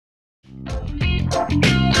Praise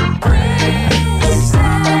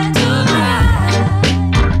Adonai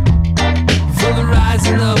for the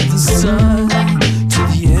rising of the sun to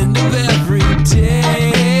the end of every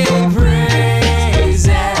day. Praise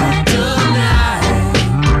Adonai,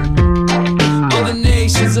 all the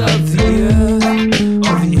nations of the earth,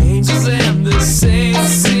 all the angels and the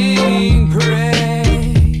saints sing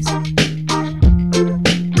praise.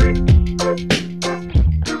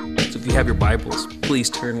 So if you have your Bibles, please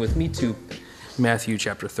turn with me to Matthew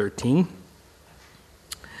chapter 13.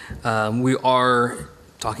 We are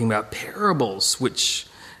talking about parables, which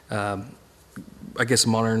I guess a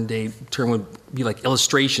modern day term would be like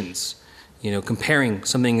illustrations, comparing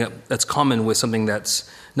something that's common with something that's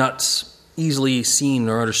not easily seen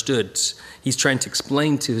or understood. He's trying to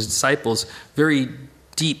explain to his disciples very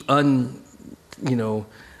deep, unfamiliar,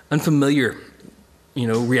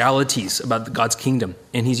 realities about God's kingdom,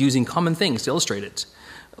 and he's using common things to illustrate it.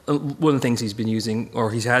 One of the things he's been using, or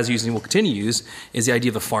he has used and will continue to use, is the idea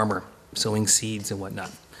of a farmer sowing seeds and whatnot.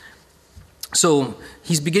 So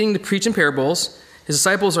he's beginning to preach in parables. His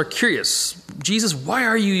disciples are curious. Jesus, why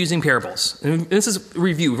are you using parables? And this is a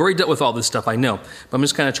review. We've already dealt with all this stuff, I know, but I'm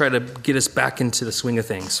just kind of trying to get us back into the swing of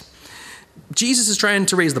things. Jesus is trying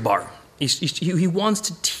to raise the bar. He wants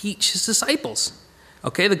to teach his disciples.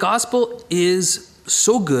 Okay, the gospel is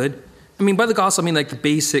so good. By the gospel, I mean like the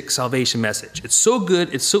basic salvation message. It's so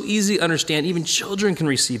good, it's so easy to understand, even children can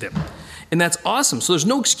receive it. And that's awesome. So there's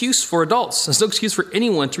no excuse for adults. There's no excuse for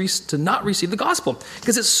anyone to not receive the gospel,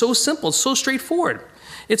 because it's so simple, it's so straightforward.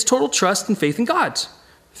 It's total trust and faith in God.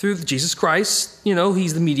 Through Jesus Christ,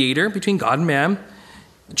 he's the mediator between God and man,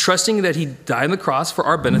 trusting that he died on the cross for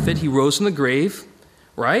our benefit, he rose from the grave,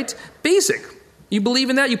 right? Basic. You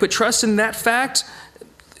believe in that, you put trust in that fact,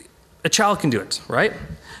 a child can do it, right?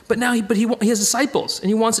 But now he has disciples, and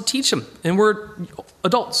he wants to teach them. And we're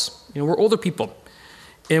adults, we're older people.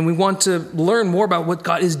 And we want to learn more about what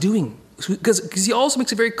God is doing. Because he also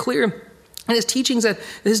makes it very clear in his teachings that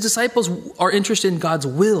his disciples are interested in God's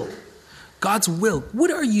will. God's will.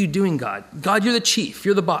 What are you doing, God? God, you're the chief.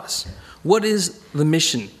 You're the boss. What is the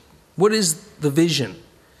mission? What is the vision?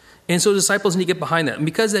 And so disciples need to get behind that. And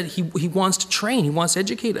because that he wants to train, he wants to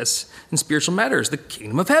educate us in spiritual matters, the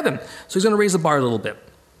kingdom of heaven. So he's going to raise the bar a little bit.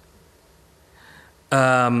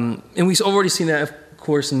 And we've already seen that, of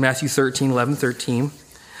course, in Matthew 13, 11, 13.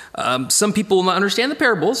 Some people will not understand the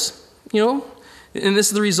parables, and this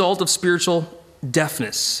is the result of spiritual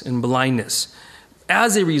deafness and blindness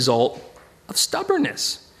as a result of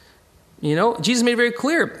stubbornness. Jesus made it very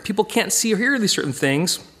clear. People can't see or hear these certain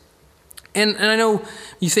things. And I know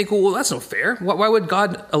you think, well, that's not fair. Why would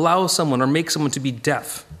God allow someone or make someone to be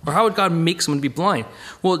deaf? Or how would God make someone to be blind?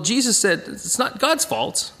 Well, Jesus said it's not God's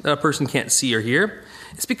fault that a person can't see or hear.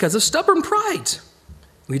 It's because of stubborn pride.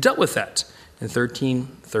 We dealt with that in 13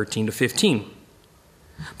 to 15.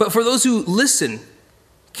 But for those who listen,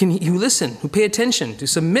 who pay attention, to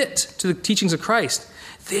submit to the teachings of Christ,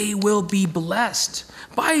 they will be blessed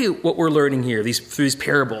by what we're learning here, through these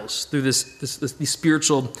parables, through these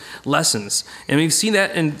spiritual lessons. And we've seen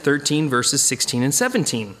that in 13 verses 16 and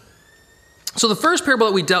 17. So the first parable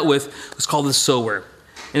that we dealt with was called the sower,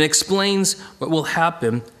 and it explains what will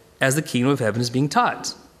happen as the kingdom of heaven is being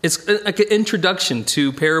taught. It's like an introduction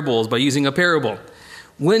to parables by using a parable.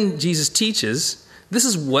 When Jesus teaches, this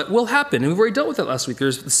is what will happen. And we've already dealt with that last week.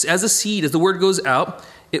 As a seed, as the word goes out,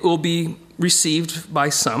 it will be received by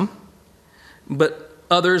some, but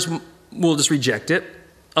others will just reject it.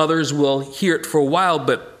 Others will hear it for a while,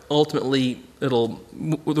 but ultimately it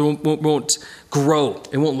won't grow.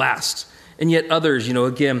 It won't last. And yet others,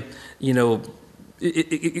 the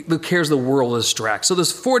cares of the world will distract. So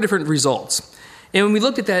there's 4 different results. And when we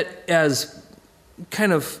looked at that as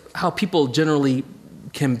kind of how people generally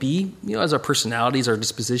can be, as our personalities, our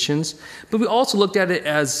dispositions, but we also looked at it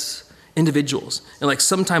as individuals. And like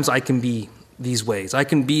sometimes I can be these ways. I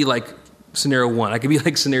can be like scenario 1. I can be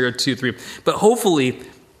like scenario 2, 3. But hopefully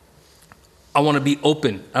I want to be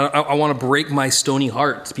open. I want to break my stony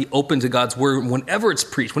heart to be open to God's word whenever it's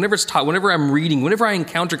preached, whenever it's taught, whenever I'm reading, whenever I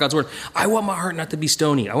encounter God's word. I want my heart not to be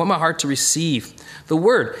stony. I want my heart to receive the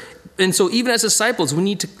word. And so even as disciples, we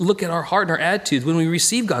need to look at our heart and our attitudes when we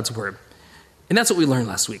receive God's word. And that's what we learned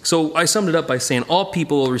last week. So I summed it up by saying all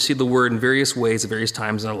people will receive the word in various ways at various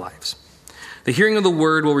times in their lives. The hearing of the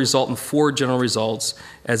word will result in 4 general results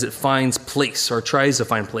as it finds place or tries to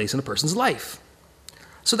find place in a person's life.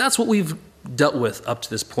 So that's what we've dealt with up to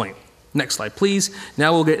this point. Next slide, please.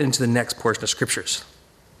 Now we'll get into the next portion of scriptures.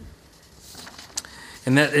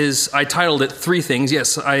 And that is, I titled it 3 things.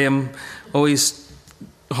 Yes, I am always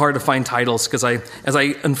hard to find titles because as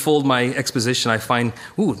I unfold my exposition, I find,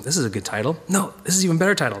 ooh, this is a good title. No, this is an even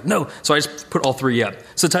better title. No. So I just put all three up.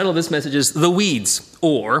 So the title of this message is The Weeds,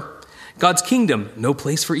 or God's Kingdom, No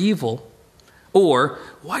Place for Evil, or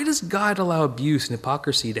Why Does God Allow Abuse and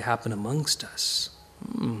Hypocrisy to Happen Amongst Us?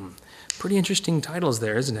 Pretty interesting titles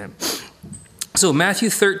there, isn't it? So Matthew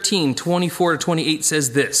 13, 24 to 28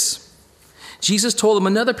 says this. Jesus told them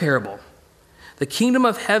another parable. The kingdom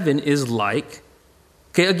of heaven is like...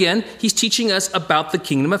 Okay, again, he's teaching us about the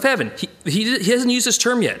kingdom of heaven. He hasn't used this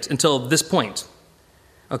term yet until this point.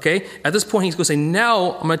 Okay? At this point, he's going to say,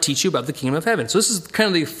 now I'm going to teach you about the kingdom of heaven. So this is kind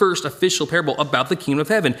of the first official parable about the kingdom of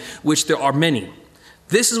heaven, which there are many.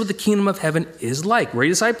 This is what the kingdom of heaven is like. Ready,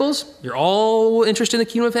 disciples? You're all interested in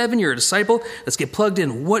the kingdom of heaven. You're a disciple. Let's get plugged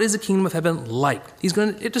in. What is the kingdom of heaven like? He's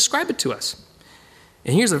going to describe it to us.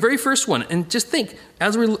 And here's the very first one. And just think,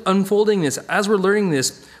 as we're unfolding this, as we're learning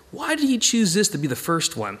this, why did he choose this to be the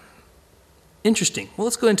first one? Interesting. Well,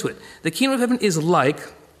 let's go into it. The kingdom of heaven is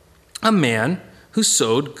like a man who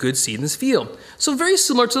sowed good seed in his field. So very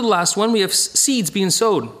similar to the last one, we have seeds being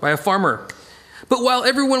sowed by a farmer. But while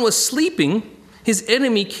everyone was sleeping, his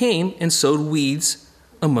enemy came and sowed weeds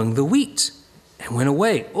among the wheat and went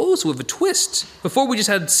away. Oh, so we have a twist. Before we just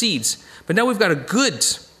had seeds, but now we've got a good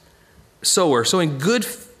sower sowing good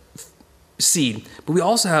seed. But we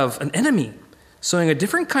also have an enemy sowing a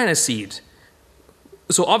different kind of seed.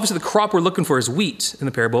 So obviously the crop we're looking for is wheat in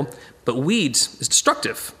the parable, but weeds is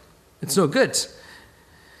destructive. It's no good.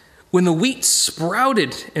 When the wheat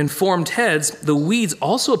sprouted and formed heads, the weeds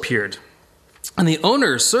also appeared. And the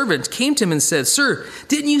owner's servant came to him and said, Sir,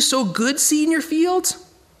 didn't you sow good seed in your field?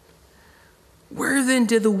 Where then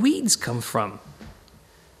did the weeds come from?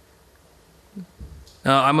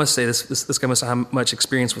 Now, I must say, this guy must have much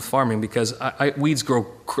experience with farming because weeds grow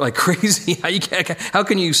like crazy. How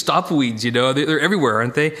can you stop weeds? You know, they're everywhere,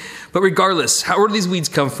 aren't they? But regardless, where do these weeds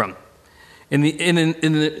come from? And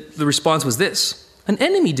the response was this. An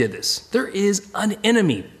enemy did this. There is an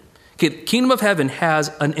enemy. Okay, the kingdom of heaven has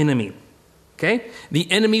an enemy. Okay?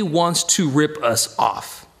 The enemy wants to rip us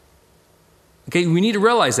off. Okay, we need to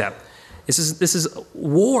realize that. This is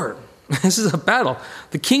war. This is a battle.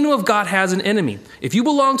 The kingdom of God has an enemy. If you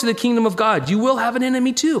belong to the kingdom of God, you will have an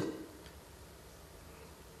enemy too.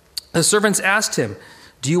 The servants asked him,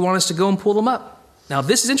 do you want us to go and pull them up? Now,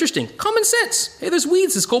 this is interesting. Common sense. Hey, there's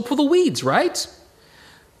weeds. Let's go pull the weeds, right?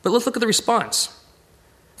 But let's look at the response.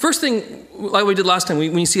 First thing, like we did last time,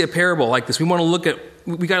 when you see a parable like this, we want to look at,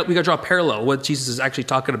 we got to draw a parallel, what Jesus is actually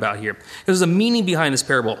talking about here. There's a meaning behind this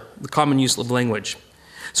parable, the common use of language.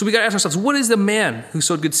 So we got to ask ourselves, what is the man who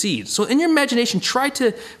sowed good seed? So in your imagination, try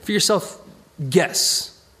to, for yourself,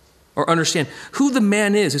 guess or understand who the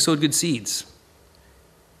man is who sowed good seeds.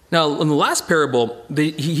 Now, in the last parable,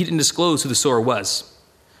 he didn't disclose who the sower was.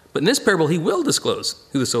 But in this parable, he will disclose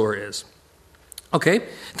who the sower is. Okay?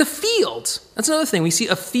 The field. That's another thing. We see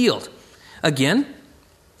a field. Again,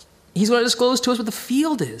 he's going to disclose to us what the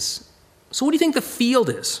field is. So what do you think the field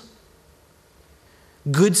is?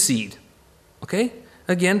 Good seed. Okay?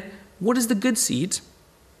 Again, what is the good seed?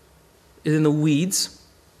 Is in the weeds.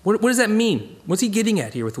 What does that mean? What's he getting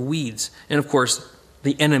at here with the weeds? And of course,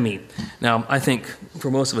 the enemy. Now, I think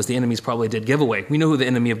for most of us, the enemy is probably a dead giveaway. We know who the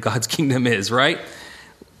enemy of God's kingdom is, right?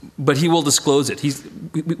 But he will disclose it.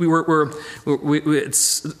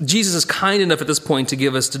 Jesus is kind enough at this point to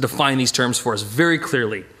define these terms for us very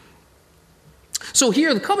clearly. So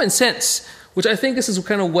here, the common sense, which I think this is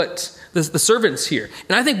kind of what the servants here,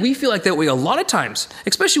 and I think we feel like that way a lot of times,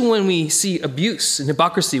 especially when we see abuse and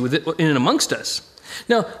hypocrisy in and amongst us.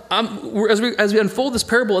 Now, as we unfold this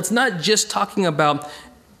parable, it's not just talking about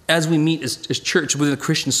as we meet as church within a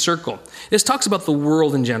Christian circle. This talks about the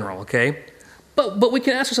world in general, okay? But we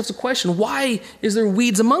can ask ourselves a question, why is there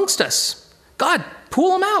weeds amongst us? God,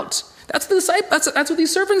 pull them out. That's what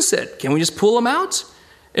these servants said. Can we just pull them out?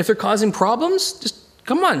 If they're causing problems, just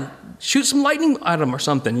come on, shoot some lightning at them or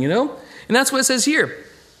something, you know? And that's what it says here.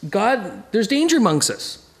 God, there's danger amongst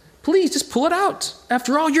us. Please just pull it out.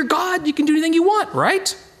 After all, you're God. You can do anything you want,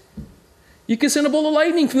 right? You can send a bolt of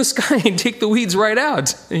lightning from the sky and take the weeds right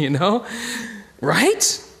out, you know?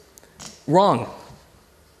 Right? Wrong.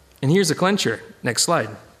 And here's the clincher. Next slide.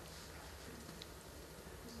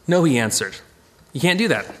 No, he answered. You can't do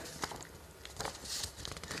that.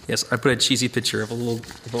 Yes, I put a cheesy picture of an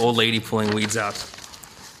old lady pulling weeds out.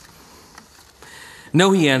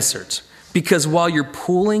 No, he answered, because while you're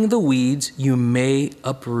pulling the weeds, you may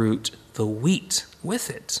uproot the wheat with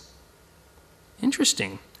it.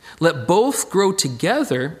 Interesting. Let both grow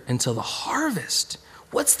together until the harvest.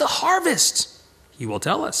 What's the harvest? He will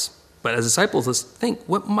tell us. But as disciples, let's think,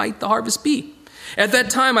 what might the harvest be? At that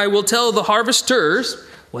time, I will tell the harvesters.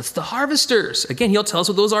 What's the harvesters? Again, he'll tell us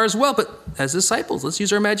what those are as well. But as disciples, let's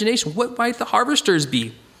use our imagination. What might the harvesters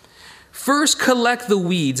be? First, collect the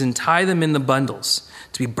weeds and tie them in the bundles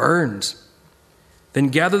to be burned. Then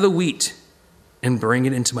gather the wheat and bring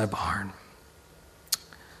it into my barn.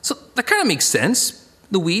 So that kind of makes sense.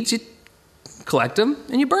 The weeds, you collect them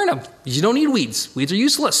and you burn them. You don't need weeds. Weeds are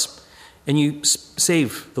useless. And you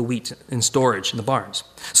save the wheat in storage in the barns.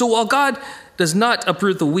 So while God does not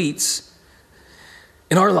uproot the weeds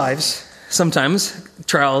in our lives, sometimes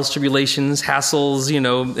trials, tribulations, hassles,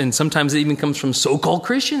 and sometimes it even comes from so-called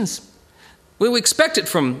Christians. We expect it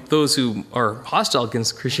from those who are hostile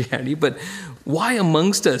against Christianity, but why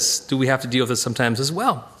amongst us do we have to deal with this sometimes as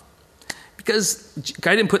well? Because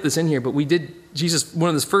I didn't put this in here, but Jesus,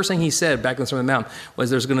 one of the first things he said back in the Sermon on the Mount was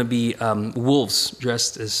there's going to be wolves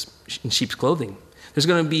dressed as in sheep's clothing. There's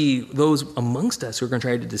going to be those amongst us who are going to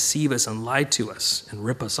try to deceive us and lie to us and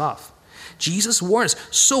rip us off. Jesus warned us.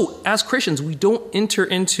 So as Christians, we don't enter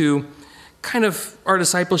into kind of our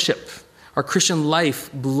discipleship, our Christian life,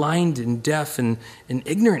 blind and deaf and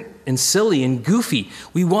ignorant and silly and goofy.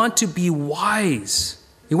 We want to be wise.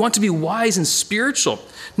 We want to be wise and spiritual,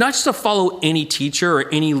 not just to follow any teacher or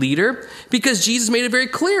any leader, because Jesus made it very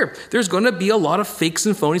clear. There's going to be a lot of fakes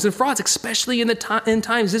and phonies and frauds, especially in the end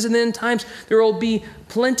times. This is in the end times. There will be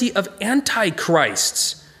plenty of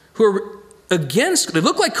antichrists who are against, they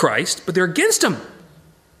look like Christ, but they're against him.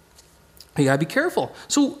 You got to be careful.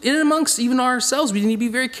 So in amongst even ourselves, we need to be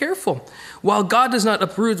very careful. While God does not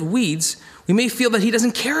uproot weeds, we may feel that he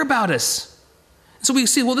doesn't care about us. So we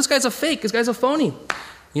see, well, this guy's a fake. This guy's a phony.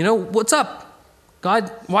 What's up? God,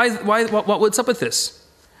 what's up with this?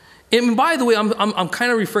 And by the way, I'm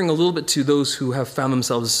kind of referring a little bit to those who have found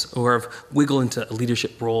themselves or have wiggled into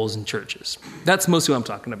leadership roles in churches. That's mostly what I'm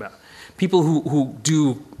talking about. People who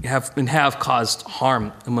do have caused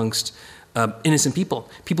harm amongst innocent people.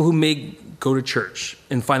 People who may go to church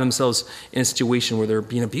and find themselves in a situation where they're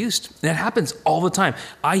being abused. And that happens all the time.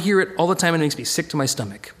 I hear it all the time and it makes me sick to my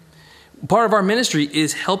stomach. Part of our ministry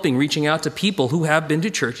is reaching out to people who have been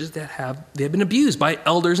to churches that have been abused by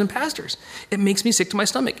elders and pastors. It makes me sick to my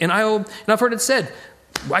stomach. And I've heard it said,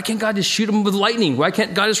 why can't God just shoot them with lightning? Why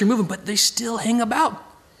can't God just remove them? But they still hang about.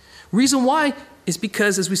 Reason why is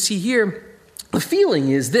because, as we see here, the feeling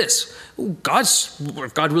is this. If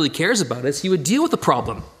God really cares about us, he would deal with the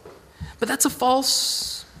problem. But that's a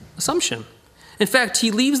false assumption. In fact,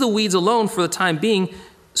 he leaves the weeds alone for the time being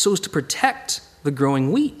so as to protect the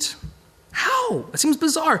growing wheat. How? That seems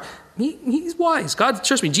bizarre. He's wise. God,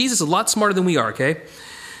 trust me, Jesus is a lot smarter than we are, okay?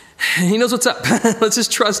 He knows what's up. Let's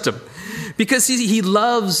just trust him. Because he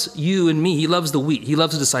loves you and me. He loves the wheat. He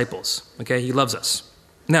loves the disciples, okay? He loves us.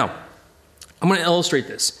 Now, I'm going to illustrate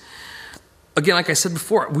this. Again, like I said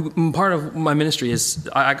before, part of my ministry is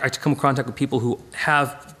I come in contact with people who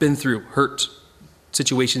have been through hurt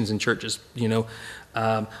situations in churches,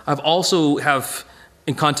 I've also have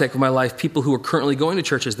in contact with my life people who are currently going to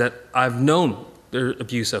churches that I've known they're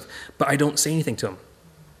abusive, but I don't say anything to them.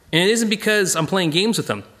 And it isn't because I'm playing games with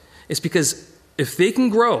them. It's because if they can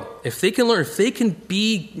grow, if they can learn, if they can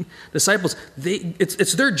be disciples,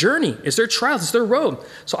 it's their journey, it's their trials, it's their road.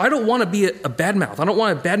 So I don't want to be a bad mouth. I don't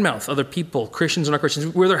want to bad mouth other people, Christians and not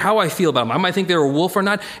Christians, whether how I feel about them. I might think they're a wolf or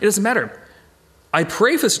not. It doesn't matter. I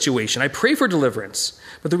pray for the situation. I pray for deliverance.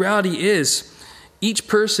 But the reality is, each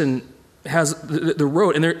person has the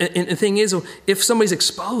road. And the thing is, if somebody's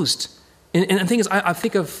exposed, and the thing is, I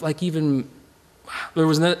think of like even, I'm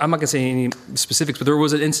not going to say any specifics, but there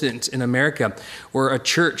was an incident in America where a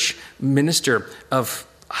church minister of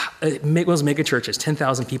was mega churches,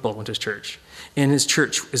 10,000 people went to his church. And his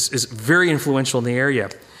church is very influential in the area.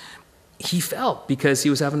 He fell because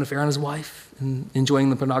he was having an affair on his wife and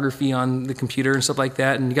enjoying the pornography on the computer and stuff like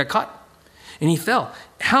that. And he got caught. And he fell.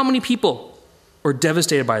 How many people were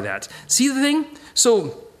devastated by that? See the thing?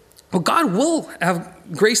 So, God will have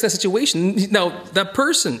grace in that situation. Now, that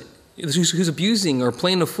person who's abusing or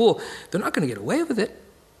playing a fool, they're not going to get away with it.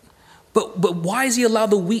 But why does he allow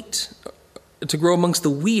the wheat to grow amongst the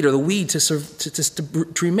weed, or the weed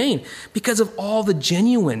to remain? Because of all the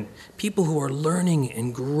genuine people who are learning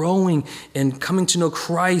and growing and coming to know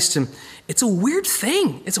Christ. And it's a weird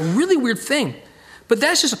thing. It's a really weird thing. But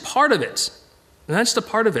that's just a part of it. And that's just a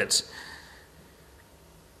part of it.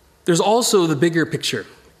 There's also the bigger picture.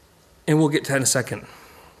 And we'll get to that in a second.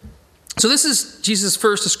 So this is Jesus'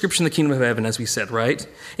 first description of the kingdom of heaven, as we said, right?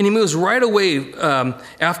 And he moves right away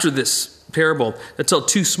after this parable to tell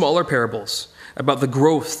two smaller parables about the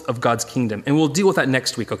growth of God's kingdom. And we'll deal with that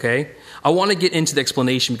next week, okay? I want to get into the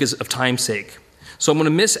explanation because of time's sake. So I'm going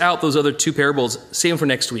to miss out those other two parables, save them for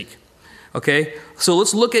next week. Okay? So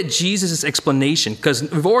let's look at Jesus' explanation, because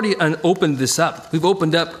we've already opened this up. We've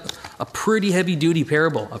opened up a pretty heavy-duty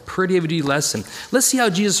parable, a pretty heavy-duty lesson. Let's see how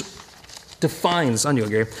Jesus defines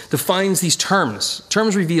these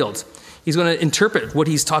terms revealed. He's going to interpret what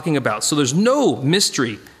he's talking about. So there's no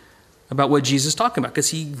mystery about what Jesus is talking about, because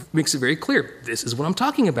he makes it very clear. This is what I'm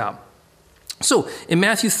talking about. So in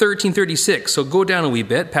Matthew 13:36, so go down a wee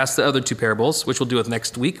bit past the other two parables, which we'll do with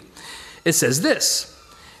next week. It says this: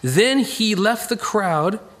 "Then he left the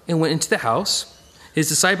crowd and went into the house. His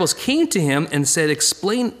disciples came to him and said,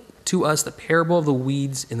 'Explain to us the parable of the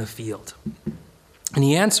weeds in the field.' And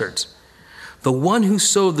he answered, 'The one who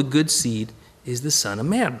sowed the good seed is the Son of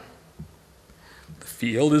Man. The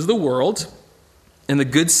field is the world, and the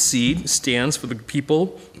good seed stands for the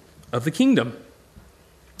people of the kingdom.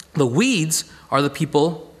 The weeds are the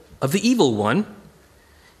people of the evil one,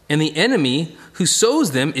 and the enemy who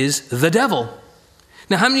sows them is the devil.'"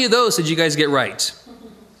 Now, how many of those did you guys get right?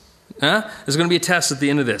 Huh? There's going to be a test at the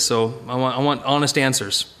end of this, so I want honest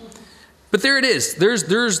answers. But there it is. There's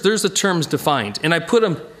the terms defined, and I put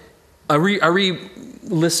them. I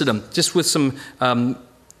re-listed them just with some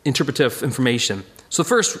interpretive information. So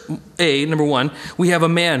first, number one, we have a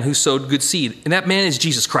man who sowed good seed, and that man is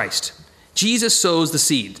Jesus Christ. Jesus sows the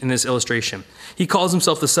seed in this illustration. He calls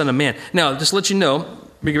himself the Son of Man. Now, just to let you know,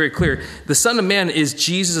 make it very clear, the Son of Man is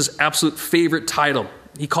Jesus' absolute favorite title.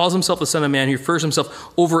 He calls himself the Son of Man. He refers to himself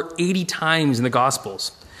over 80 times in the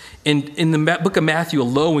Gospels. And in the book of Matthew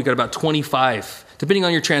alone, we got about 25, depending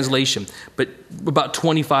on your translation, but about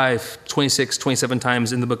 25, 26, 27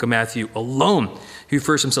 times in the book of Matthew alone, he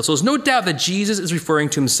refers to himself. So there's no doubt that Jesus is referring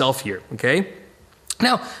to himself here, okay?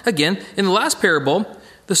 Now, again, in the last parable,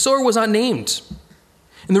 the sower was not named.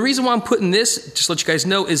 And the reason why I'm putting this, just to let you guys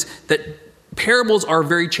know, is that parables are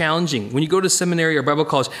very challenging. When you go to seminary or Bible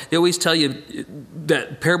college, they always tell you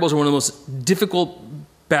that parables are one of the most difficult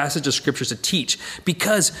passages of scriptures to teach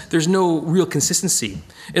because there's no real consistency.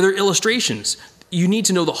 And they're illustrations. You need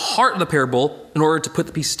to know the heart of the parable in order to put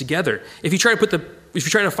the pieces together. If you try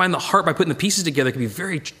to find the heart by putting the pieces together, it can be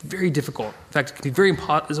very, very difficult. In fact, it can be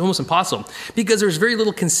it's almost impossible because there's very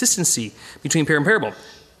little consistency between parable and parable.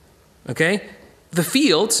 Okay? The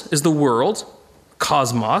field is the world,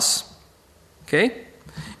 cosmos. Okay?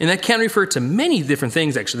 And that can refer to many different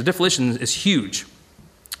things, actually. The definition is huge.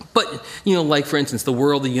 But, like, for instance, the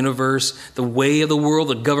world, the universe, the way of the world,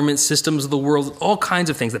 the government systems of the world, all kinds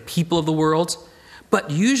of things, the people of the world. But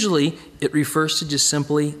usually it refers to just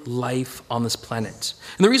simply life on this planet.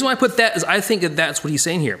 And the reason why I put that is I think that that's what he's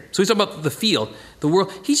saying here. So he's talking about the field, the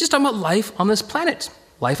world. He's just talking about life on this planet,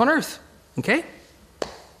 life on earth. Okay?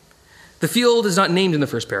 The field is not named in the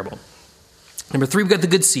first parable. Number 3, we've got the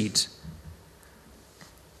good seed.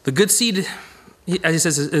 The good seed, as he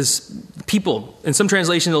says, is people. In some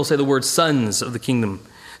translations, they'll say the word sons of the kingdom.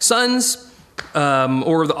 Sons,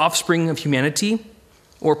 or the offspring of humanity,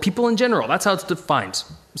 or people in general. That's how it's defined.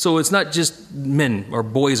 So it's not just men or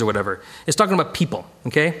boys or whatever. It's talking about people,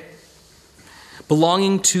 okay?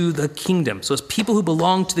 Belonging to the kingdom. So it's people who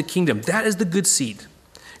belong to the kingdom. That is the good seed.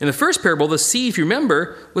 In the first parable, the seed, if you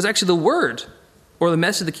remember, was actually the word or the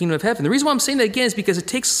message of the kingdom of heaven. The reason why I'm saying that again is because it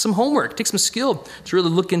takes some homework, it takes some skill to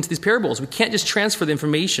really look into these parables. We can't just transfer the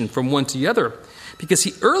information from one to the other.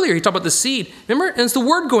 Because earlier he talked about the seed, remember? And it's the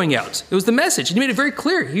word going out. It was the message. And he made it very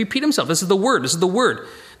clear. He repeated himself. This is the word. This is the word.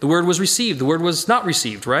 The word was received. The word was not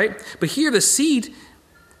received, right? But here the seed,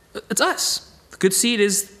 it's us. The good seed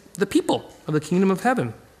is the people of the kingdom of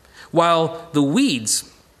heaven. While the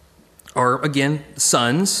weeds are, again,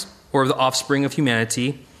 sons or the offspring of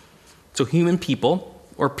humanity. So human people,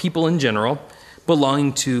 or people in general,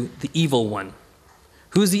 belonging to the evil one.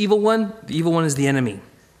 Who's the evil one? The evil one is the enemy.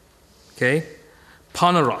 Okay?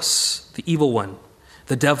 Poneros, the evil one.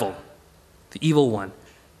 The devil, the evil one.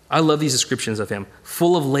 I love these descriptions of him.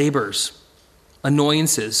 Full of labors,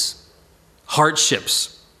 annoyances,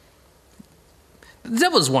 hardships. The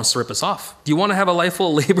devil just wants to rip us off. Do you want to have a life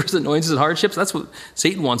full of labors, annoyances, and hardships? That's what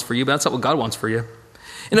Satan wants for you, but that's not what God wants for you.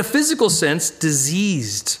 In a physical sense,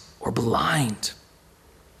 diseased or blind.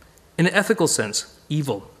 In an ethical sense,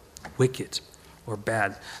 evil, wicked, or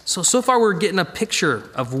bad. So far we're getting a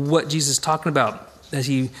picture of what Jesus is talking about as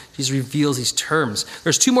he reveals these terms.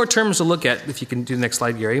 There's 2 more terms to look at, if you can do the next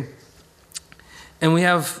slide, Gary. And we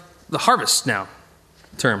have the harvest now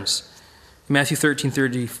terms. In Matthew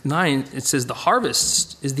 13:39, it says the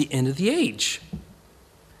harvest is the end of the age.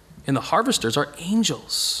 And the harvesters are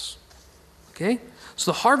angels. Okay?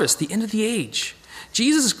 So the harvest, the end of the age.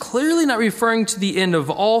 Jesus is clearly not referring to the end of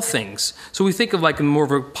all things. So we think of like in more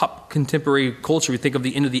of a pop contemporary culture, we think of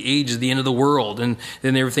the end of the age as the end of the world, and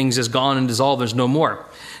then everything's just gone and dissolved, there's no more.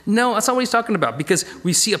 No, that's not what he's talking about, because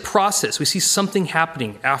we see a process, we see something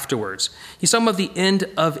happening afterwards. He's talking about the end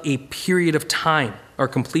of a period of time, or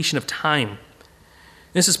completion of time.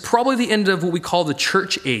 This is probably the end of what we call the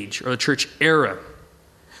church age, or the church era,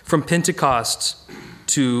 from Pentecost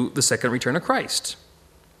to the second return of Christ.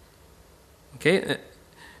 Okay,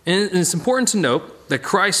 and it's important to note that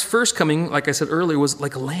Christ's first coming, like I said earlier, was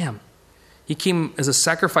like a lamb. He came as a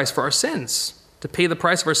sacrifice for our sins, to pay the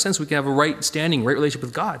price of our sins so we can have a right standing, right relationship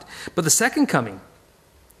with God. But the second coming,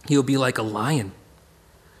 he'll be like a lion,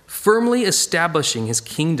 firmly establishing his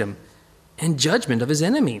kingdom and judgment of his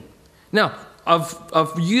enemy. Now, I've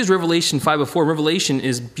used Revelation 5 before. Revelation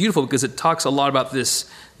is beautiful because it talks a lot about this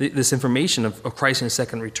information of Christ in his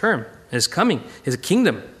second return, his coming, his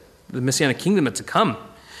kingdom, the Messianic kingdom that's to come.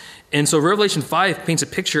 And so Revelation 5 paints a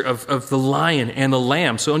picture of the lion and the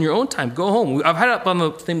lamb. So in your own time, go home. I've had it up on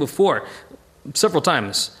the thing before several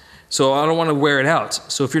times, so I don't want to wear it out.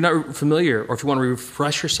 So if you're not familiar, or if you want to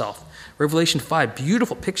refresh yourself, Revelation 5,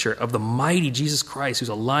 beautiful picture of the mighty Jesus Christ, who's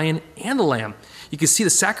a lion and a lamb. You can see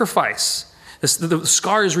the sacrifice. The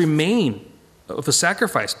scars remain of the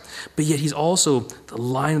sacrifice, but yet he's also the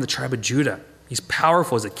Lion of the tribe of Judah. He's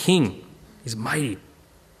powerful as a king. He's mighty.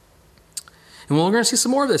 And we're going to see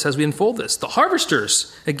some more of this as we unfold this. The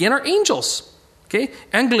harvesters, again, are angels. Okay?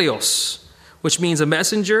 Angelos, which means a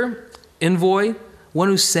messenger, envoy, one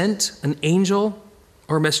who sent, an angel,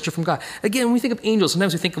 or a messenger from God. Again, when we think of angels,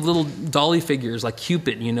 sometimes we think of little dolly figures like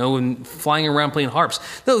Cupid, and flying around playing harps.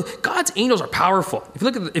 No, God's angels are powerful.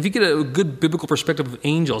 If you get a good biblical perspective of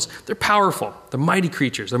angels, they're powerful. They're mighty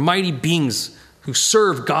creatures. They're mighty beings who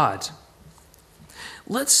serve God.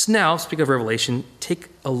 Let's now, speak of Revelation, take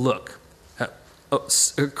a look at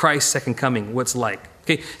Christ's second coming, what's like.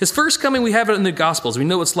 Okay, his first coming, we have it in the Gospels. We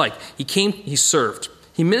know what it's like. He came, he served.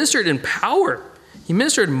 He ministered in power. He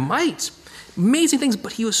ministered in might. Amazing things,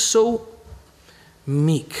 but he was so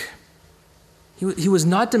meek. He was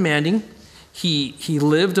not demanding. He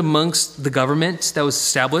lived amongst the government that was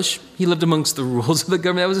established. He lived amongst the rules of the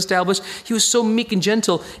government that was established. He was so meek and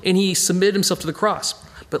gentle, and he submitted himself to the cross.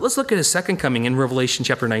 But let's look at his second coming in Revelation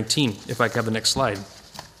chapter 19, if I can have the next slide.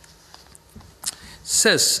 It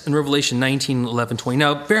says in Revelation 19, 11, 20.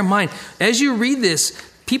 Now, bear in mind, as you read this,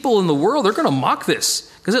 people in the world, they're going to mock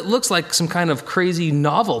this because it looks like some kind of crazy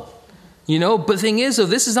novel. But the thing is, though,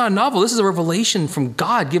 this is not a novel. This is a revelation from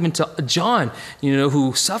God given to John,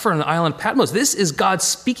 who suffered on the island of Patmos. This is God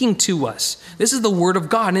speaking to us. This is the word of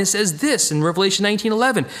God. And it says this in Revelation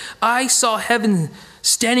 19:11. I saw heaven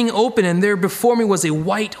standing open, and there before me was a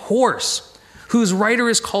white horse, whose rider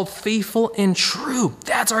is called Faithful and True.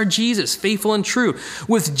 That's our Jesus, faithful and true.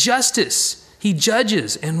 With justice, he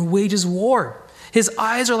judges and wages war. His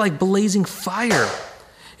eyes are like blazing fire,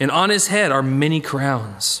 and on his head are many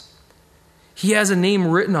crowns. He has a name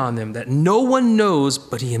written on them that no one knows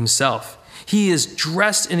but he himself. He is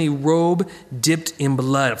dressed in a robe dipped in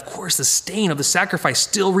blood. Of course, the stain of the sacrifice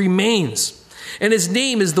still remains. And his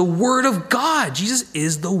name is the Word of God. Jesus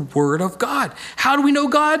is the Word of God. How do we know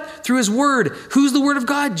God? Through his Word. Who's the Word of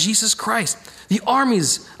God? Jesus Christ. The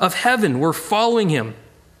armies of heaven were following him,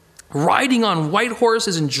 riding on white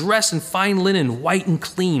horses and dressed in fine linen, white and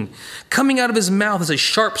clean. Coming out of his mouth is a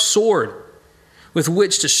sharp sword, with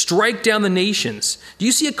which to strike down the nations. Do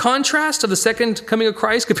you see a contrast of the second coming of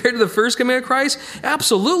Christ compared to the first coming of Christ?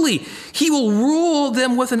 Absolutely. He will rule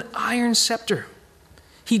them with an iron scepter.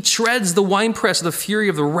 He treads the winepress of the fury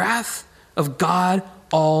of the wrath of God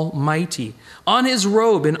Almighty. On his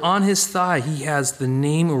robe and on his thigh, he has the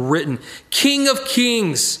name written, King of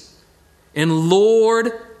Kings and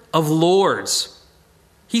Lord of Lords.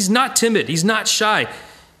 He's not timid. He's not shy.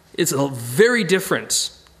 It's a very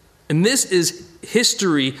different. And this is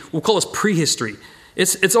history. We'll call this prehistory.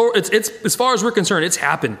 It's as far as we're concerned, it's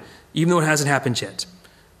happened, even though it hasn't happened yet.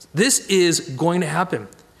 This is going to happen.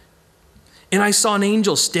 And I saw an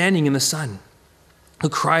angel standing in the sun, who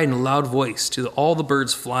cried in a loud voice to all the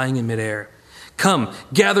birds flying in midair, come,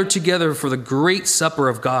 gather together for the great supper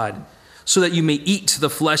of God, so that you may eat the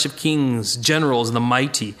flesh of kings, generals, and the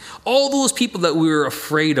mighty. All those people that we were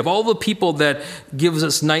afraid of, all the people that gives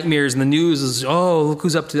us nightmares in the news is, oh, look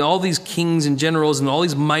who's up to all these kings and generals and all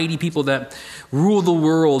these mighty people that rule the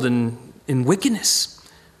world in wickedness.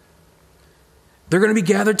 They're going to be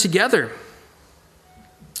gathered together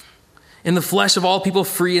in the flesh of all people,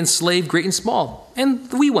 free and slave, great and small, and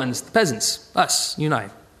the wee ones, the peasants, us, you and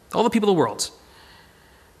I, all the people of the world.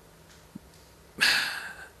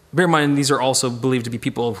 Bear in mind, these are also believed to be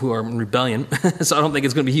people who are in rebellion, so I don't think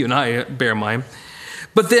it's going to be you and I, bear in mind.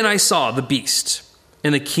 But then I saw the beast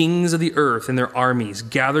and the kings of the earth and their armies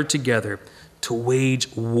gathered together to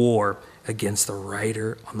wage war against the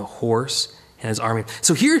rider on the horse and his army.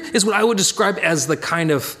 So here is what I would describe as the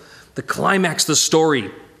kind of the climax of the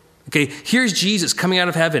story. Okay, here's Jesus coming out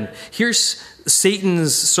of heaven. Here's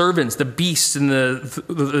Satan's servants, the beast and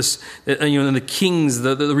the kings,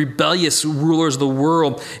 the rebellious rulers of the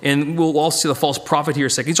world. And we'll also see the false prophet here in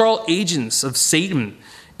a second. These are all agents of Satan.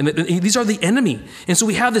 And these are the enemy. And so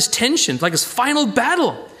we have this tension, like this final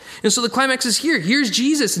battle. And so the climax is here. Here's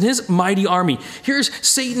Jesus and his mighty army. Here's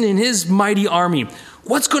Satan and his mighty army.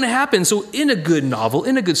 What's going to happen? So in a good novel,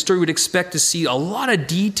 in a good story, we'd expect to see a lot of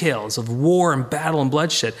details of war and battle and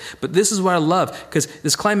bloodshed. But this is what I love, because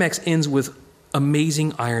this climax ends with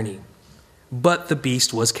amazing irony. But the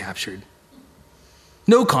beast was captured.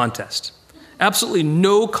 No contest. Absolutely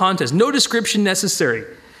no contest. No description necessary.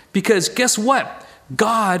 Because guess what?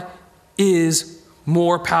 God is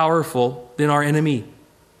more powerful than our enemy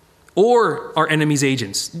or our enemy's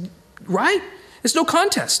agents. Right? It's no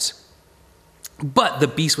contest. But the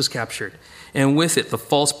beast was captured, and with it the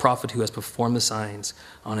false prophet who has performed the signs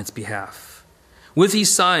on its behalf. With these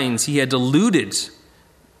signs he had deluded,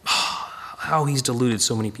 how he's deluded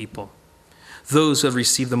so many people, those who have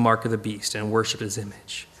received the mark of the beast and worshipped his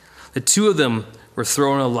image. The two of them were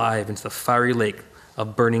thrown alive into the fiery lake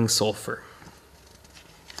of burning sulfur.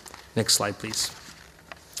 Next slide, please.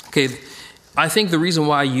 Okay, I think the reason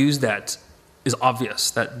why I use that is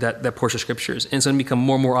obvious, that portion of scriptures. And it's going to become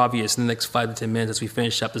more and more obvious in the next 5 to 10 minutes as we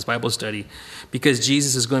finish up this Bible study, because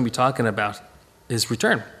Jesus is going to be talking about his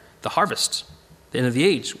return, the harvest, the end of the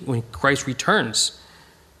age, when Christ returns.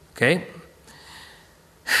 Okay?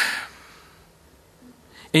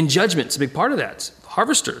 And judgment's a big part of that.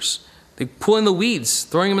 Harvesters, they pull in the weeds,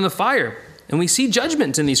 throwing them in the fire. And we see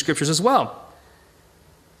judgment in these scriptures as well.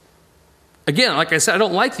 Again, like I said, I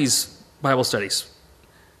don't like these Bible studies.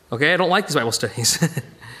 Okay, I don't like these Bible studies.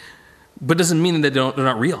 But it doesn't mean that they're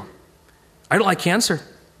not real. I don't like cancer,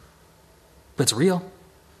 but it's real.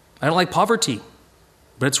 I don't like poverty,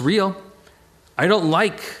 but it's real. I don't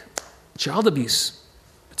like child abuse.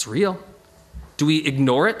 It's real. Do we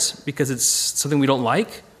ignore it because it's something we don't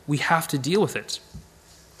like? We have to deal with it.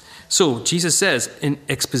 So Jesus says in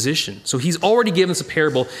exposition. So he's already given us a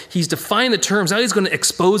parable. He's defined the terms. Now he's going to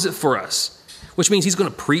expose it for us, which means he's going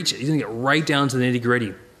to preach it. He's going to get right down to the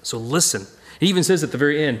nitty-gritty. So listen. He even says at the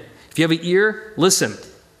very end, if you have an ear, listen.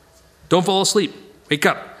 Don't fall asleep. Wake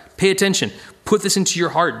up. Pay attention. Put this into your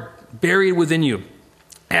heart. Bury it within you.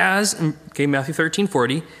 Matthew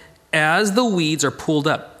 13:40, as the weeds are pulled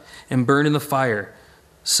up and burned in the fire,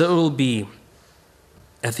 so it will be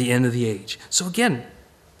at the end of the age. So again,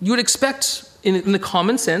 you would expect in the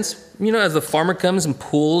common sense, as the farmer comes and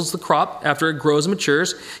pulls the crop after it grows and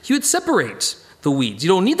matures, he would separate the weeds. You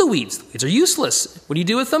don't need the weeds. The weeds are useless. What do you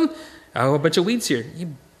do with them? Oh, a bunch of weeds here.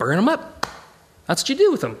 You burn them up. That's what you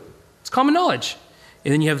do with them. It's common knowledge.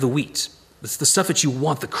 And then you have the wheat. It's the stuff that you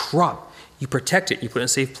want, the crop. You protect it. You put it in a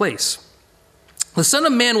safe place. The Son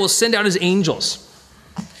of Man will send out his angels,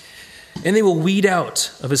 and they will weed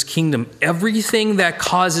out of his kingdom everything that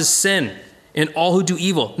causes sin and all who do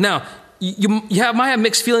evil. Now, you might have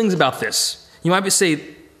mixed feelings about this. You might say,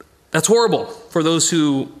 that's horrible for those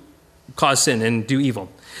who cause sin and do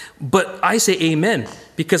evil. But I say amen,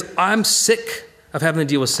 because I'm sick of having to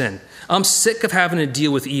deal with sin. I'm sick of having to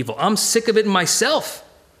deal with evil. I'm sick of it myself.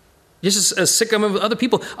 Just as sick of it with other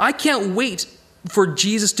people. I can't wait for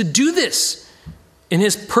Jesus to do this in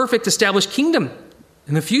his perfect established kingdom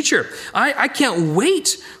in the future. I can't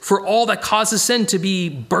wait for all that causes sin to be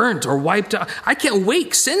burnt or wiped out. I can't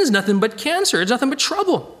wait. Sin is nothing but cancer. It's nothing but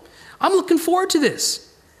trouble. I'm looking forward to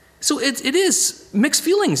this. So it is mixed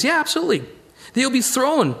feelings. Yeah, absolutely. They will be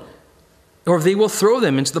thrown, or they will throw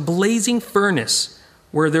them into the blazing furnace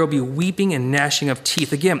where there will be weeping and gnashing of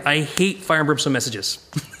teeth. Again, I hate fire and brimstone messages.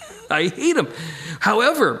 I hate them.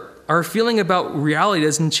 However, our feeling about reality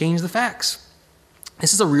doesn't change the facts.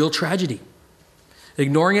 This is a real tragedy.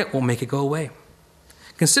 Ignoring it won't make it go away.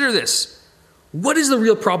 Consider this. What is the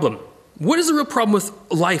real problem? What is the real problem with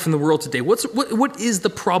life in the world today? What is the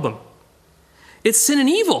problem? It's sin and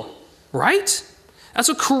evil, right? That's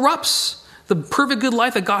what corrupts the perfect good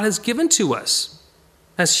life that God has given to us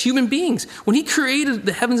as human beings. When he created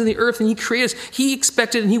the heavens and the earth and he created us, he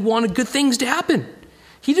expected and he wanted good things to happen.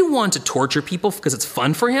 He didn't want to torture people because it's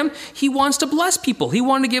fun for him. He wants to bless people. He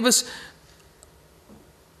wanted to give us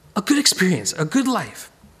a good experience, a good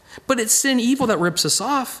life. But it's sin and evil that rips us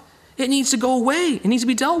off. It needs to go away. It needs to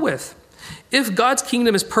be dealt with. If God's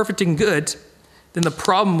kingdom is perfect and good, then the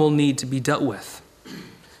problem will need to be dealt with,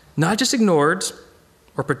 not just ignored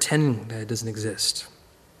or pretending that it doesn't exist.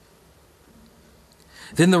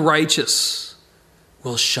 Then the righteous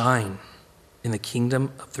will shine in the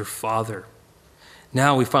kingdom of their Father.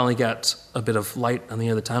 Now we finally got a bit of light on the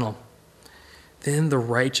end of the tunnel. Then the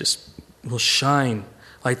righteous will shine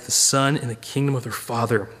like the sun in the kingdom of their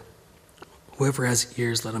Father. Whoever has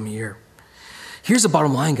ears, let him hear. Here's the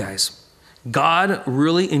bottom line, guys. God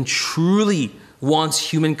really and truly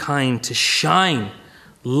wants humankind to shine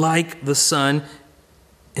like the sun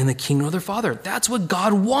in the kingdom of their Father. That's what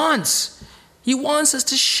God wants. He wants us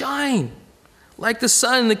to shine like the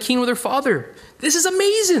sun in the kingdom of their Father. This is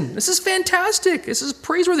amazing. This is fantastic. This is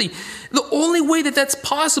praiseworthy. The only way that that's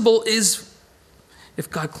possible is if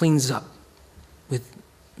God cleans up.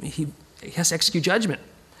 He has to execute judgment.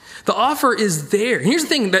 The offer is there. And here's the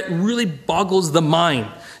thing that really boggles the mind.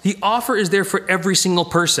 The offer is there for every single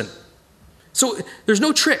person. So there's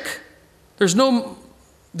no trick. There's no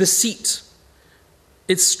deceit.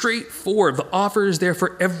 It's straightforward. The offer is there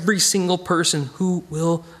for every single person who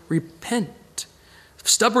will repent.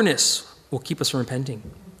 Stubbornness will keep us from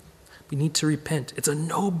repenting. We need to repent. It's a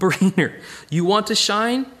no-brainer. You want to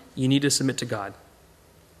shine, you need to submit to God.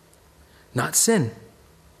 Not sin.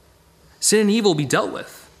 Sin and evil will be dealt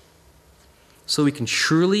with. So we can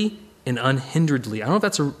surely and unhinderedly, I don't know if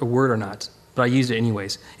that's a word or not, but I used it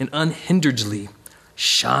anyways, and unhinderedly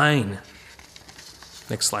shine.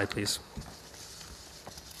 Next slide, please.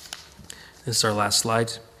 This is our last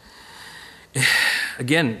slide.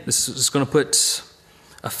 Again, this is going to put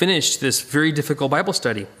a finish to this very difficult Bible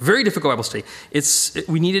study. Very difficult Bible study.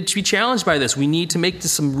 We needed to be challenged by this. We need to make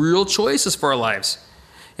some real choices for our lives.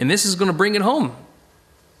 And this is going to bring it home.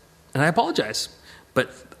 And I apologize.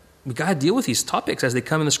 But we got to deal with these topics as they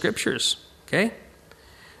come in the scriptures. Okay?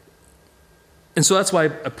 And so that's why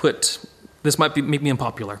I put, this might make me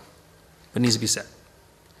unpopular, but it needs to be said.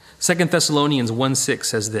 2 Thessalonians 1:6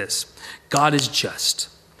 says this, God is just.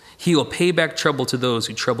 He will pay back trouble to those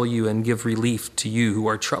who trouble you and give relief to you who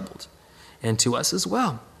are troubled, and to us as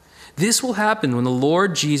well. This will happen when the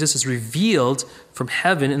Lord Jesus is revealed from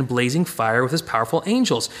heaven in blazing fire with his powerful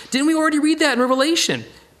angels. Didn't we already read that in Revelation?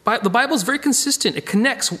 The Bible is very consistent. It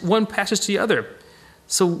connects one passage to the other.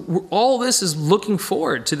 So all this is looking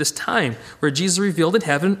forward to this time where Jesus is revealed in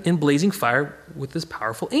heaven in blazing fire with his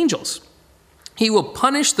powerful angels. He will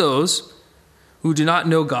punish those who do not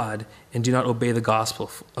know God and do not obey the gospel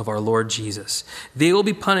of our Lord Jesus. They will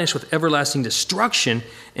be punished with everlasting destruction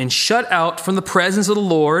and shut out from the presence of the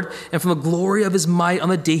Lord and from the glory of his might on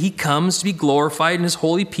the day he comes to be glorified in his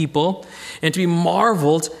holy people and to be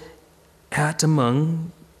marveled at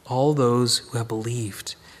among all those who have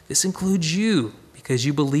believed. This includes you because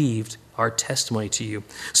you believed our testimony to you.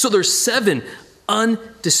 So there's 7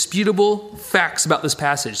 undisputable facts about this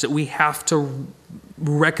passage that we have to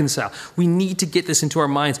reconcile. We need to get this into our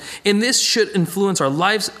minds. And this should influence our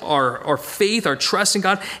lives, our faith, our trust in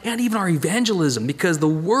God, and even our evangelism. Because the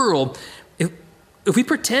world, if we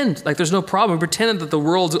pretend like there's no problem, we pretend that the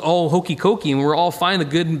world's all hokey-cokey and we're all fine, the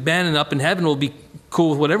good and bad and up in heaven will be cool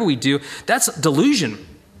with whatever we do, that's delusion.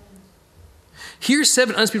 Here's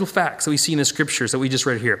 7 undisputable facts that we see in the scriptures that we just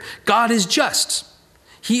read here. God is just.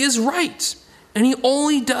 He is right. And he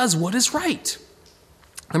only does what is right.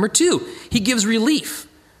 Number 2, he gives relief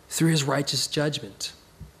through his righteous judgment.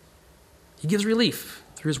 He gives relief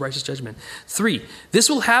through his righteous judgment. 3, this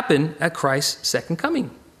will happen at Christ's second coming.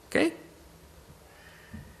 Okay?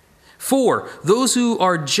 4, those who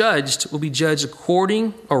are judged will be judged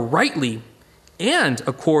according or rightly and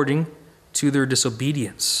according to their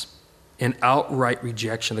disobedience and outright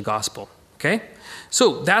rejection of the gospel. Okay?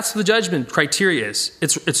 So that's the judgment criteria is.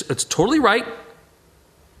 It's totally right.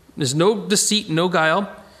 There's no deceit, no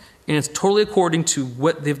guile, and it's totally according to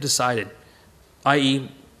what they've decided,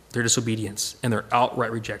 i.e., their disobedience and their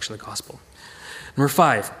outright rejection of the gospel. Number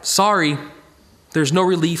 5, sorry, there's no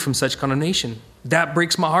relief from such condemnation. That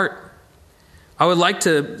breaks my heart. I would like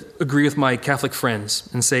to agree with my Catholic friends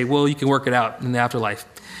and say, well, you can work it out in the afterlife.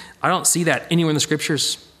 I don't see that anywhere in the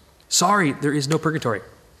scriptures. Sorry, there is no purgatory.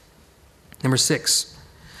 Number 6,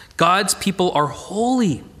 God's people are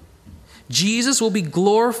holy. Jesus will be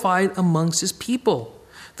glorified amongst his people.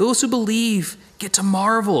 Those who believe get to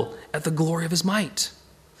marvel at the glory of his might.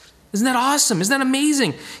 Isn't that awesome? Isn't that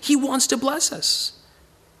amazing? He wants to bless us.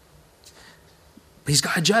 But he's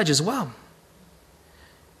got to judge as well.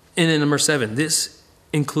 And then number 7, this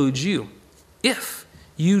includes you. If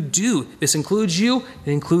you do, this includes you,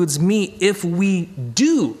 it includes me, if we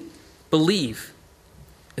do believe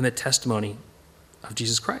in the testimony of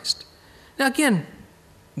Jesus Christ. Now again,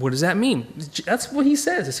 what does that mean? That's what he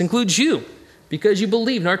says. This includes you. because you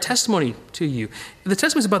believe in our testimony to you. The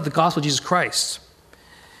testimony is about the gospel of Jesus Christ.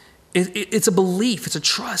 It's a belief. It's a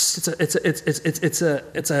trust.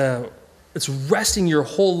 It's resting your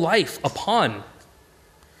whole life upon.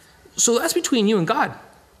 So that's between you and God.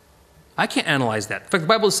 I can't analyze that. In fact, the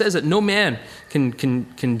Bible says that no man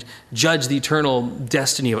can judge the eternal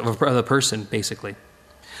destiny of a person, basically.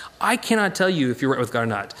 I cannot tell you if you're right with God or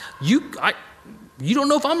not. You don't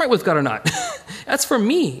know if I'm right with God or not. That's for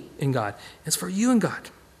me and God. It's for you and God.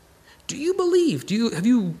 Do you believe? Have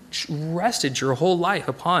you rested your whole life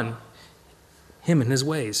upon him and his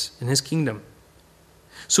ways and his kingdom?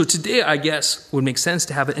 So today, I guess, would make sense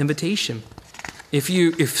to have an invitation.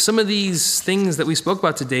 If some of these things that we spoke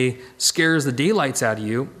about today scares the daylights out of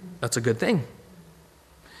you, that's a good thing.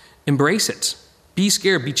 Embrace it. Be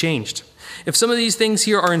scared. Be changed. If some of these things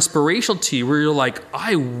here are inspirational to you, where you're like,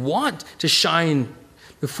 I want to shine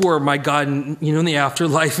before my God, in the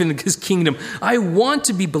afterlife in his kingdom. I want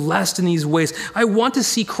to be blessed in these ways. I want to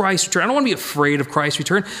see Christ return. I don't want to be afraid of Christ's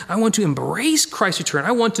return. I want to embrace Christ's return.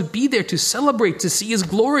 I want to be there to celebrate, to see his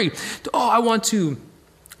glory.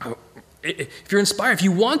 If you're inspired, if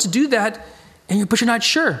you want to do that, but you're not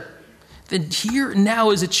sure, then here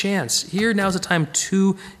now is a chance. Here now is a time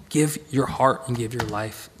to give your heart and give your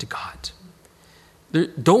life to God.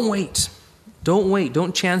 Don't wait. Don't wait.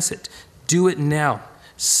 Don't chance it. Do it now.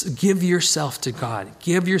 Give yourself to God.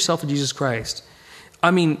 Give yourself to Jesus Christ.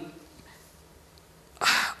 I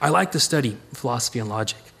like to study philosophy and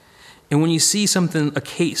logic. And when you see a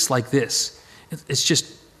case like this, it's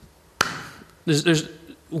just, there's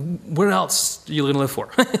what else are you going to live for?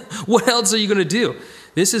 What else are you going to do?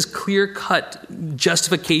 This is clear-cut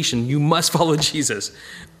justification. You must follow Jesus.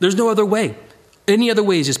 There's no other way. Any other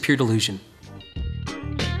way is just pure delusion.